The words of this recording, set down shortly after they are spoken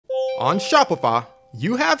On Shopify,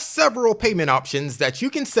 you have several payment options that you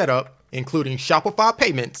can set up, including Shopify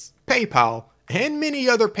Payments, PayPal, and many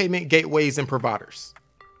other payment gateways and providers.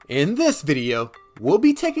 In this video, we'll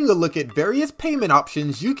be taking a look at various payment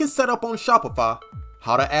options you can set up on Shopify,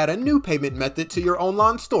 how to add a new payment method to your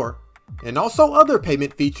online store, and also other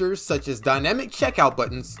payment features such as dynamic checkout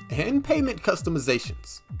buttons and payment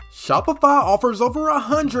customizations. Shopify offers over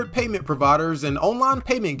 100 payment providers and online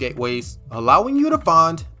payment gateways, allowing you to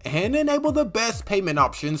find and enable the best payment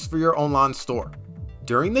options for your online store.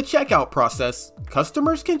 During the checkout process,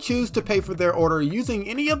 customers can choose to pay for their order using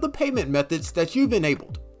any of the payment methods that you've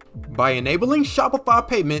enabled. By enabling Shopify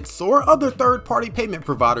Payments or other third-party payment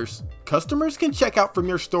providers, customers can check out from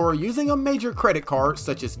your store using a major credit card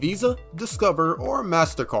such as Visa, Discover, or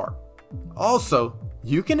MasterCard. Also,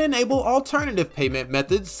 you can enable alternative payment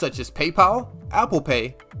methods such as PayPal, Apple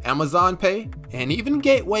Pay, Amazon Pay, and even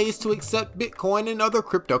gateways to accept Bitcoin and other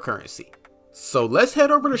cryptocurrency. So let's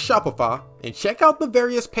head over to Shopify and check out the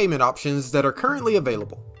various payment options that are currently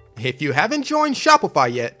available. If you haven't joined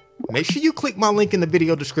Shopify yet, make sure you click my link in the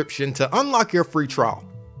video description to unlock your free trial.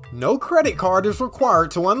 No credit card is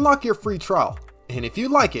required to unlock your free trial, and if you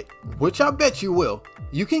like it, which I bet you will,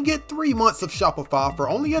 you can get 3 months of Shopify for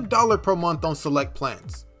only $1 per month on select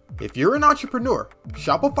plans. If you're an entrepreneur,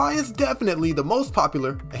 Shopify is definitely the most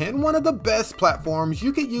popular and one of the best platforms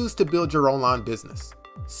you could use to build your online business.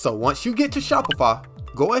 So once you get to Shopify,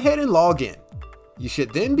 go ahead and log in. You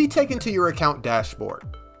should then be taken to your account dashboard.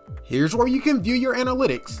 Here's where you can view your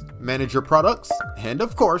analytics, manage your products, and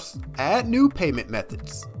of course, add new payment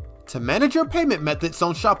methods. To manage your payment methods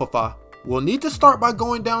on Shopify, we'll need to start by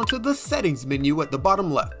going down to the settings menu at the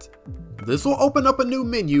bottom left. This will open up a new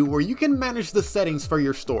menu where you can manage the settings for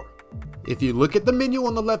your store. If you look at the menu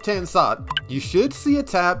on the left hand side, you should see a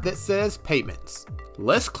tab that says Payments.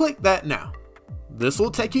 Let's click that now. This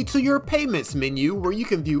will take you to your Payments menu where you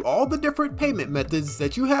can view all the different payment methods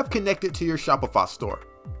that you have connected to your Shopify store.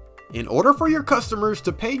 In order for your customers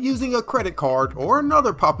to pay using a credit card or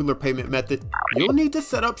another popular payment method, you'll need to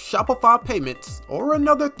set up Shopify Payments or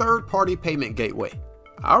another third-party payment gateway.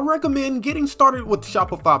 I recommend getting started with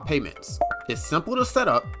Shopify Payments. It's simple to set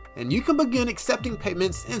up, and you can begin accepting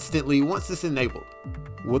payments instantly once it's enabled.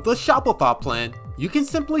 With a Shopify plan, you can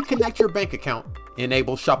simply connect your bank account,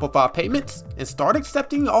 enable Shopify Payments, and start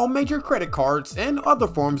accepting all major credit cards and other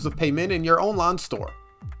forms of payment in your online store.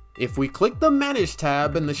 If we click the Manage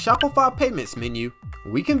tab in the Shopify Payments menu,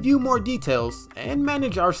 we can view more details and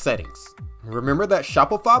manage our settings. Remember that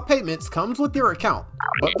Shopify Payments comes with your account,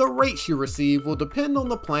 but the rates you receive will depend on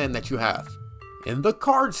the plan that you have. In the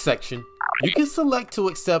Cards section, you can select to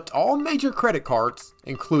accept all major credit cards,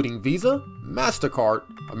 including Visa, MasterCard,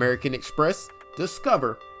 American Express,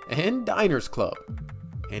 Discover, and Diners Club.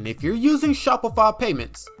 And if you're using Shopify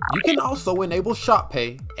Payments, you can also enable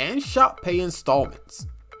ShopPay and ShopPay installments.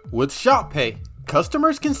 With ShopPay,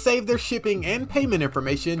 customers can save their shipping and payment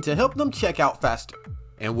information to help them check out faster.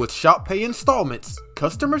 And with ShopPay installments,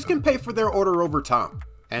 customers can pay for their order over time.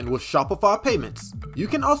 And with Shopify Payments, you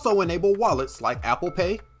can also enable wallets like Apple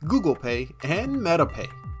Pay, Google Pay, and MetaPay.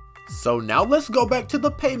 So now let's go back to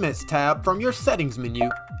the Payments tab from your settings menu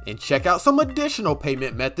and check out some additional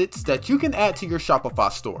payment methods that you can add to your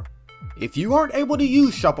Shopify store. If you aren't able to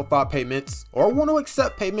use Shopify Payments or want to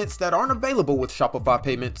accept payments that aren't available with Shopify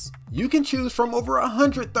Payments, you can choose from over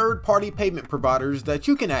 100 third-party payment providers that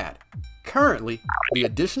you can add. Currently, the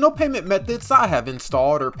additional payment methods I have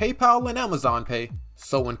installed are PayPal and Amazon Pay,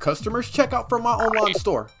 so when customers check out from my online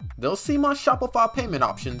store, they'll see my Shopify payment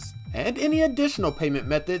options and any additional payment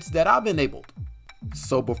methods that I've enabled.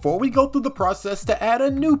 So before we go through the process to add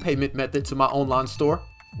a new payment method to my online store,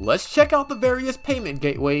 let's check out the various payment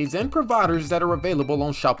gateways and providers that are available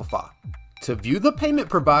on Shopify. To view the payment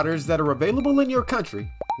providers that are available in your country,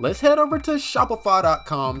 let's head over to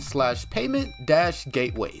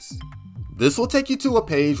shopify.com/payment-gateways. This will take you to a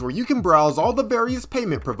page where you can browse all the various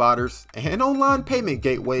payment providers and online payment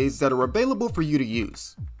gateways that are available for you to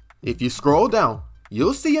use. If you scroll down,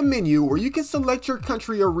 you'll see a menu where you can select your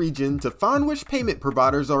country or region to find which payment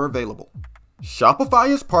providers are available. Shopify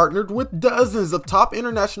is partnered with dozens of top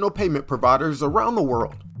international payment providers around the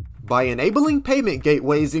world. By enabling payment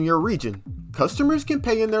gateways in your region, customers can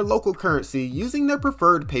pay in their local currency using their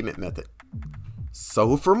preferred payment method.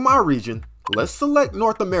 So for my region, let's select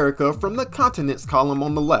North America from the continents column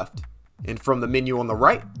on the left. And from the menu on the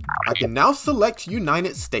right, I can now select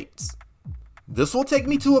United States. This will take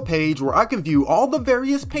me to a page where I can view all the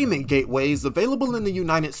various payment gateways available in the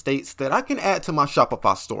United States that I can add to my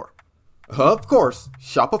Shopify store. Of course,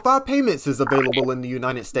 Shopify Payments is available in the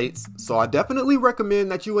United States, so I definitely recommend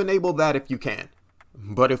that you enable that if you can.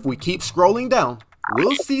 But if we keep scrolling down,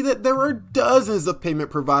 we'll see that there are dozens of payment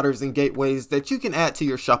providers and gateways that you can add to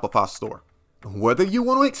your Shopify store. Whether you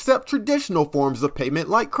want to accept traditional forms of payment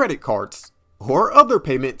like credit cards, or other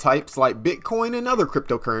payment types like Bitcoin and other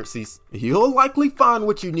cryptocurrencies, you'll likely find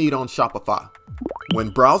what you need on Shopify. When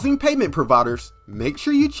browsing payment providers, make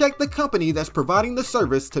sure you check the company that's providing the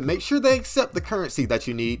service to make sure they accept the currency that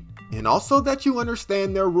you need, and also that you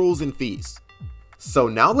understand their rules and fees. So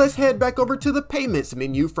now let's head back over to the payments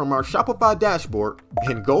menu from our Shopify dashboard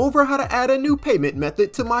and go over how to add a new payment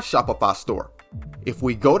method to my Shopify store. If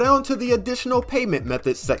we go down to the additional payment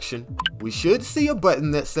methods section, we should see a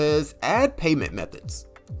button that says add payment methods.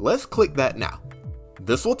 Let's click that now.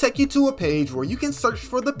 This will take you to a page where you can search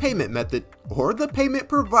for the payment method or the payment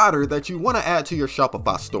provider that you want to add to your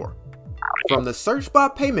Shopify store. From the search by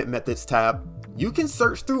payment methods tab, you can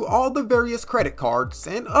search through all the various credit cards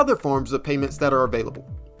and other forms of payments that are available.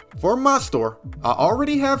 For my store, I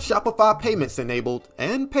already have Shopify payments enabled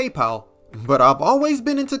and PayPal, but I've always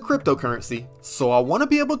been into cryptocurrency, so I want to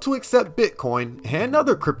be able to accept Bitcoin and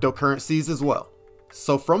other cryptocurrencies as well.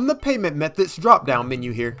 So from the payment methods drop-down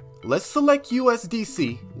menu here, let's select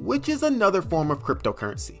USDC, which is another form of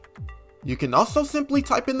cryptocurrency. You can also simply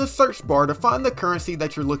type in the search bar to find the currency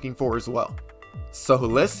that you're looking for as well. So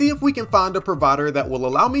let's see if we can find a provider that will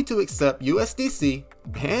allow me to accept USDC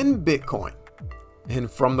and Bitcoin. And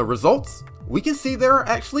from the results, we can see there are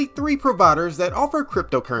actually 3 providers that offer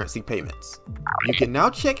cryptocurrency payments. You can now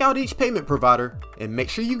check out each payment provider and make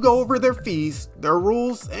sure you go over their fees, their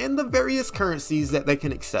rules, and the various currencies that they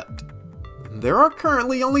can accept. There are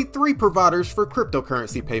currently only 3 providers for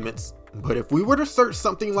cryptocurrency payments, but if we were to search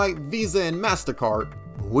something like Visa and MasterCard,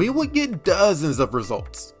 we would get dozens of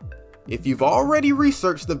results. If you've already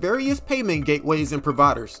researched the various payment gateways and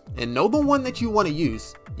providers and know the one that you want to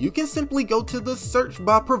use, you can simply go to the Search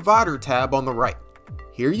by Provider tab on the right.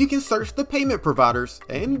 Here you can search the payment providers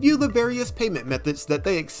and view the various payment methods that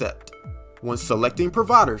they accept. When selecting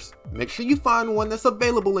providers, make sure you find one that's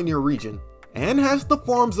available in your region and has the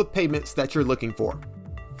forms of payments that you're looking for.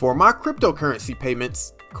 For my cryptocurrency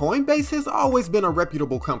payments, Coinbase has always been a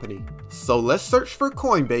reputable company, so let's search for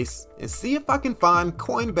Coinbase and see if I can find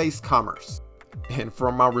Coinbase Commerce. And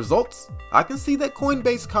from my results, I can see that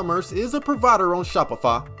Coinbase Commerce is a provider on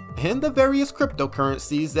Shopify and the various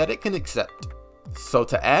cryptocurrencies that it can accept. So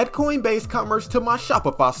to add Coinbase Commerce to my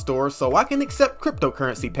Shopify store so I can accept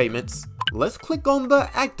cryptocurrency payments, let's click on the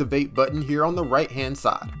Activate button here on the right hand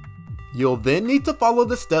side. You'll then need to follow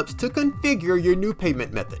the steps to configure your new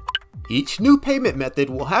payment method. Each new payment method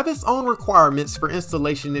will have its own requirements for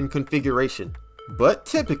installation and configuration, but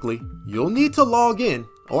typically, you'll need to log in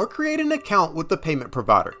or create an account with the payment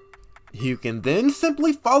provider. You can then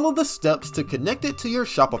simply follow the steps to connect it to your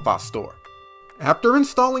Shopify store. After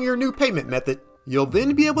installing your new payment method, you'll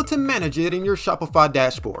then be able to manage it in your Shopify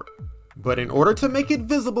dashboard. But in order to make it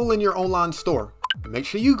visible in your online store, make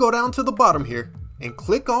sure you go down to the bottom here and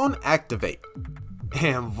click on Activate.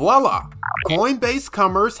 And voila! Coinbase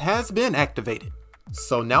Commerce has been activated.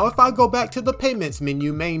 So now if I go back to the payments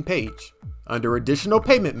menu main page, under additional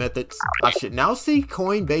payment methods, I should now see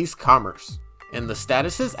Coinbase Commerce. And the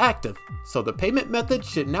status is active, so the payment method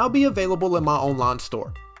should now be available in my online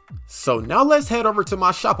store. So now let's head over to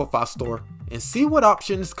my Shopify store and see what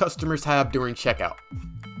options customers have during checkout.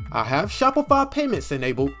 I have Shopify payments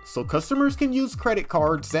enabled so customers can use credit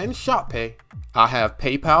cards and Shop Pay. I have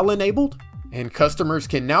PayPal enabled, and customers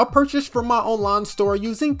can now purchase from my online store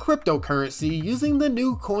using cryptocurrency using the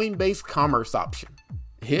new Coinbase Commerce option.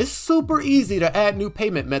 It's super easy to add new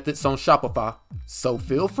payment methods on Shopify, so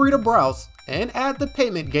feel free to browse and add the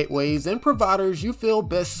payment gateways and providers you feel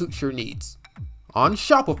best suits your needs. On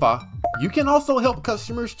Shopify, you can also help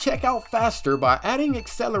customers check out faster by adding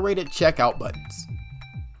accelerated checkout buttons.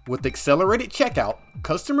 With accelerated checkout,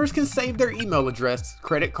 customers can save their email address,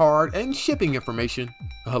 credit card, and shipping information,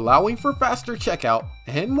 allowing for faster checkout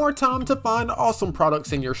and more time to find awesome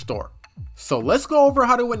products in your store. So let's go over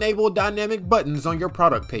how to enable dynamic buttons on your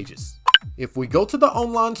product pages. If we go to the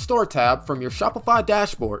Online Store tab from your Shopify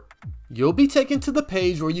dashboard, you'll be taken to the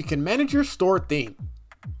page where you can manage your store theme.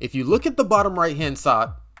 If you look at the bottom right hand side,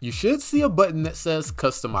 you should see a button that says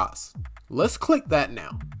Customize. Let's click that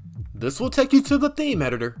now. This will take you to the theme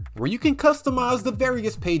editor where you can customize the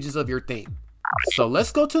various pages of your theme. So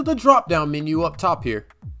let's go to the drop down menu up top here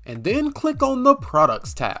and then click on the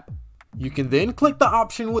Products tab. You can then click the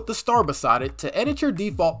option with the star beside it to edit your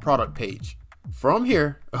default product page. From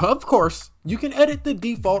here, of course, you can edit the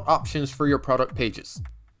default options for your product pages.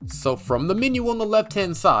 So from the menu on the left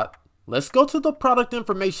hand side, let's go to the product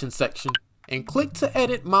information section and click to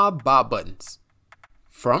edit my buy buttons.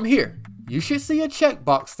 From here, you should see a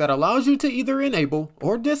checkbox that allows you to either enable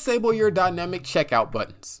or disable your dynamic checkout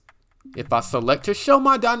buttons. If I select to show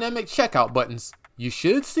my dynamic checkout buttons, you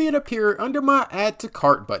should see it appear under my Add to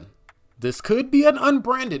Cart button. This could be an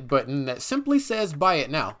unbranded button that simply says Buy It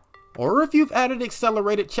Now, or if you've added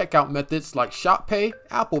accelerated checkout methods like ShopPay,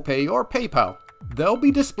 Apple Pay, or PayPal, they'll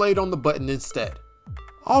be displayed on the button instead.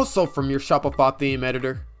 Also from your Shopify theme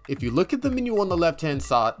editor, if you look at the menu on the left hand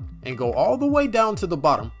side and go all the way down to the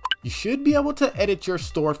bottom, you should be able to edit your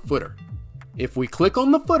store footer. If we click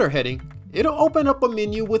on the footer heading, it'll open up a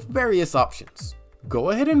menu with various options.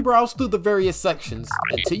 Go ahead and browse through the various sections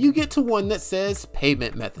until you get to one that says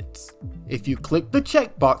Payment Methods. If you click the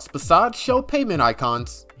checkbox beside Show Payment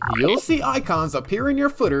Icons, you'll see icons appear in your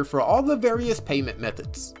footer for all the various payment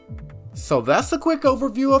methods. So that's a quick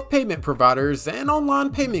overview of payment providers and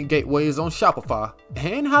online payment gateways on Shopify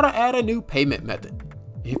and how to add a new payment method.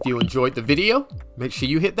 If you enjoyed the video, make sure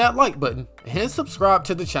you hit that like button and subscribe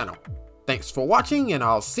to the channel. Thanks for watching, and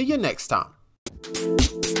I'll see you next time.